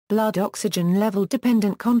Blood oxygen level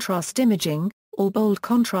dependent contrast imaging, or bold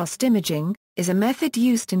contrast imaging, is a method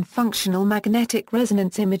used in functional magnetic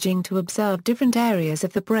resonance imaging to observe different areas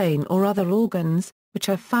of the brain or other organs, which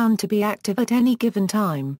are found to be active at any given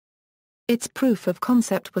time. Its proof of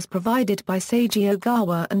concept was provided by Seiji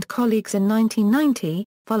Ogawa and colleagues in 1990,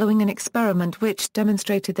 following an experiment which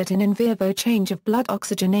demonstrated that an in vivo change of blood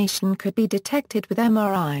oxygenation could be detected with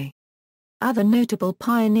MRI. Other notable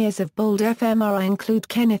pioneers of bold fMRI include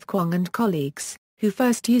Kenneth Kwong and colleagues, who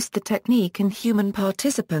first used the technique in human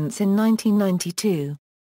participants in 1992.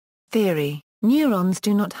 Theory: neurons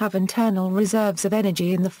do not have internal reserves of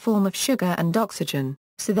energy in the form of sugar and oxygen,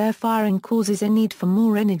 so their firing causes a need for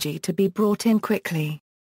more energy to be brought in quickly.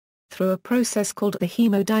 Through a process called the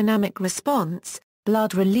hemodynamic response,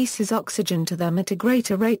 blood releases oxygen to them at a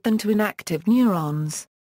greater rate than to inactive neurons.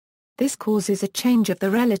 This causes a change of the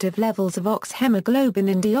relative levels of oxhemoglobin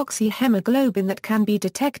and deoxyhemoglobin that can be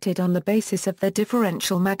detected on the basis of their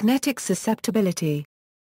differential magnetic susceptibility.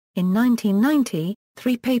 In 1990,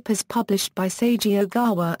 3 papers published by Seiji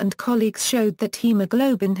Ogawa and colleagues showed that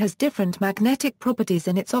hemoglobin has different magnetic properties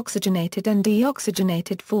in its oxygenated and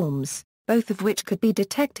deoxygenated forms, both of which could be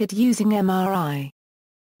detected using MRI.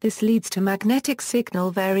 This leads to magnetic signal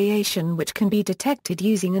variation which can be detected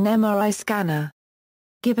using an MRI scanner.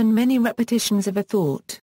 Given many repetitions of a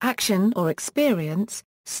thought, action or experience,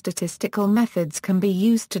 statistical methods can be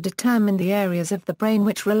used to determine the areas of the brain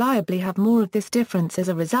which reliably have more of this difference as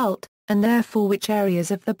a result, and therefore which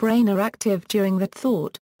areas of the brain are active during that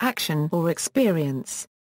thought, action or experience.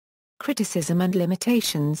 Criticism and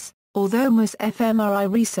limitations: although most fMRI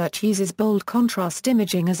research uses bold contrast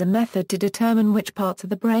imaging as a method to determine which parts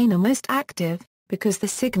of the brain are most active, because the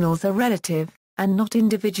signals are relative, and not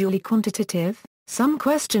individually quantitative, some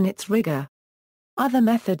question its rigor. Other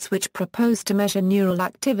methods which propose to measure neural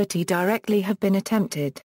activity directly have been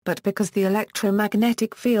attempted, but because the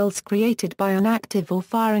electromagnetic fields created by an active or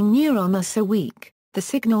firing neuron are so weak, the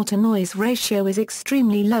signal-to-noise ratio is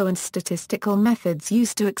extremely low and statistical methods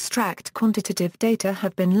used to extract quantitative data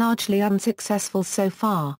have been largely unsuccessful so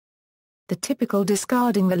far. The typical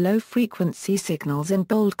discarding the low-frequency signals in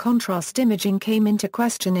bold contrast imaging came into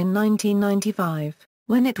question in 1995.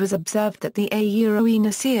 When it was observed that the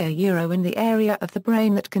inertia in the area of the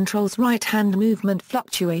brain that controls right-hand movement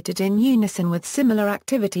fluctuated in unison with similar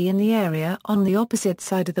activity in the area on the opposite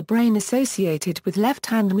side of the brain associated with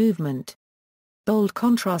left-hand movement. Bold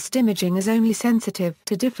contrast imaging is only sensitive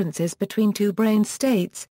to differences between 2 brain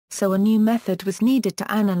states, so a new method was needed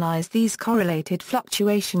to analyze these correlated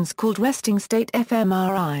fluctuations called resting state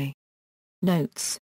fMRI. Notes: